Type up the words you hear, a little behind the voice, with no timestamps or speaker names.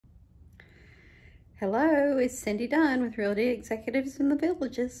Hello, it's Cindy Dunn with Realty Executives in the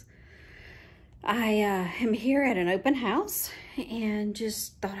Villages. I am here at an open house and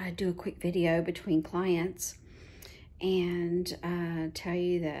just thought I'd do a quick video between clients and tell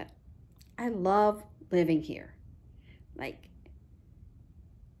you that I love living here. Like,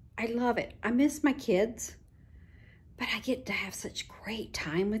 I love it. I miss my kids, but I get to have such great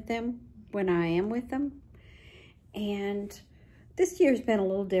time with them when I am with them. And this year's been a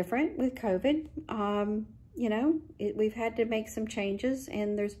little different with COVID. You know, we've had to make some changes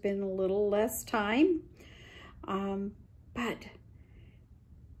and there's been a little less time. But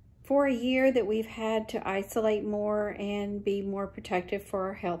for a year that we've had to isolate more and be more protective for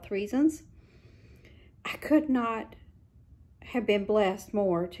our health reasons, I could not have been blessed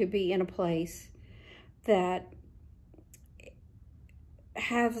more to be in a place that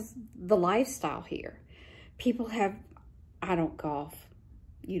has the lifestyle here. People have, I don't golf.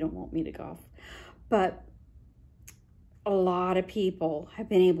 You don't want me to golf. But a lot of people have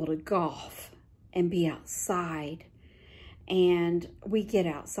been able to golf and be outside. And we get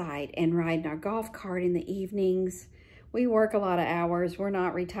outside and ride in our golf cart in the evenings. We work a lot of hours. We're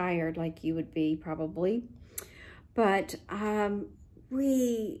not retired like you would be probably. But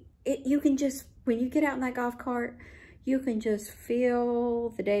you can just, when you get out in that golf cart, you can just feel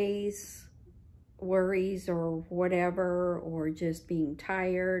the day's worries or whatever, or just being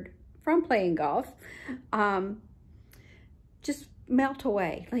tired from playing golf, just melt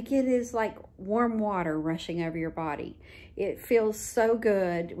away. Like, it is like warm water rushing over your body. It feels so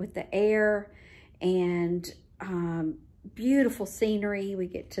good with the air and beautiful scenery. We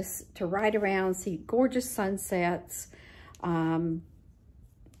get to ride around, see gorgeous sunsets.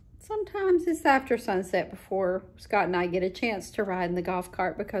 Sometimes it's after sunset before Scott and I get a chance to ride in the golf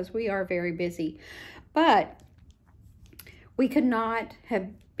cart because we are very busy. But we could not have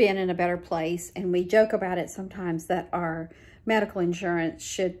been in a better place, and we joke about it sometimes that our medical insurance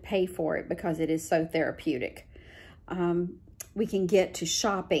should pay for it because it is so therapeutic. We can get to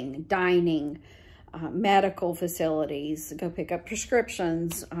shopping, dining, medical facilities, go pick up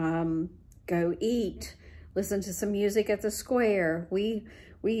prescriptions, go eat, listen to some music at the square.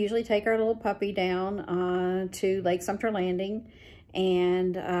 We usually take our little puppy down to Lake Sumter Landing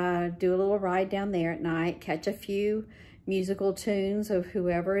and do a little ride down there at night, catch a few musical tunes of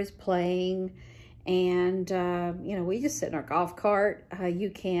whoever is playing. And, you know, we just sit in our golf cart.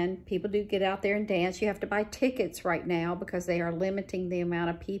 People do get out there and dance. You have to buy tickets right now because they are limiting the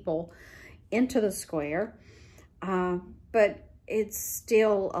amount of people into the square. But it's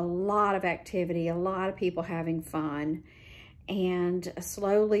still a lot of activity, a lot of people having fun. And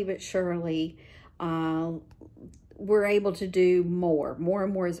slowly but surely, we're able to do more. More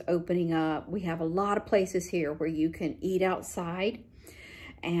and more is opening up. We have a lot of places here where you can eat outside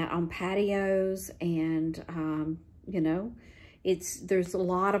and on patios, and you know, there's a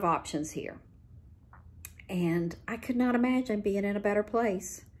lot of options here. And I could not imagine being in a better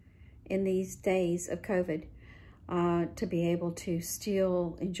place in these days of COVID, to be able to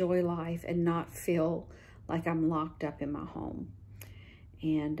still enjoy life and not feel like I'm locked up in my home.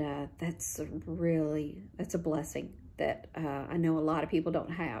 And that's a blessing that I know a lot of people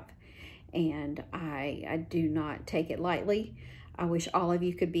don't have. And I do not take it lightly. I wish all of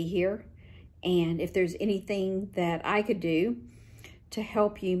you could be here. And if there's anything that I could do to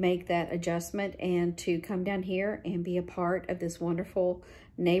help you make that adjustment and to come down here and be a part of this wonderful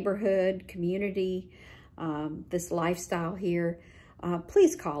neighborhood, community, this lifestyle here,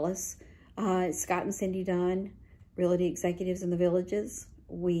 please call us. It's Scott and Cindy Dunn, Realty Executives in the Villages.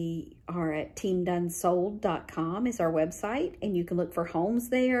 We are at teamdunsold.com is our website, and you can look for homes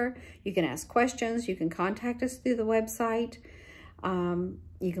there. You can ask questions. You can contact us through the website.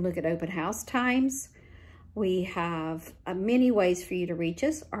 You can look at open house times. We have many ways for you to reach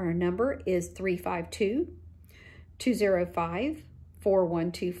us. Our number is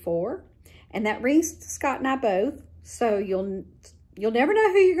 352-205-4124, and that rings to Scott and I both. So you'll never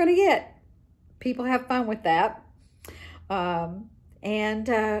know who you're going to get. People have fun with that. And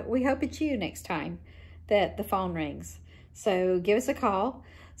we hope it's you next time that the phone rings. So give us a call.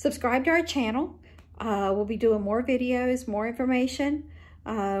 Subscribe to our channel. We'll be doing more videos, more information.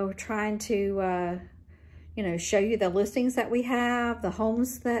 We're trying to, you know, show you the listings that we have, the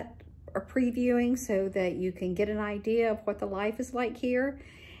homes that are previewing, so that you can get an idea of what the life is like here.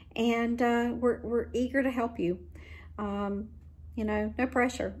 And we're eager to help you. You know, no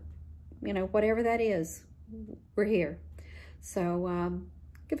pressure. You know, whatever that is, we're here. So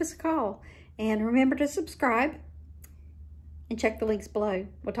give us a call. And remember to subscribe and check the links below.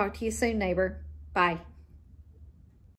 We'll talk to you soon, neighbor. Bye.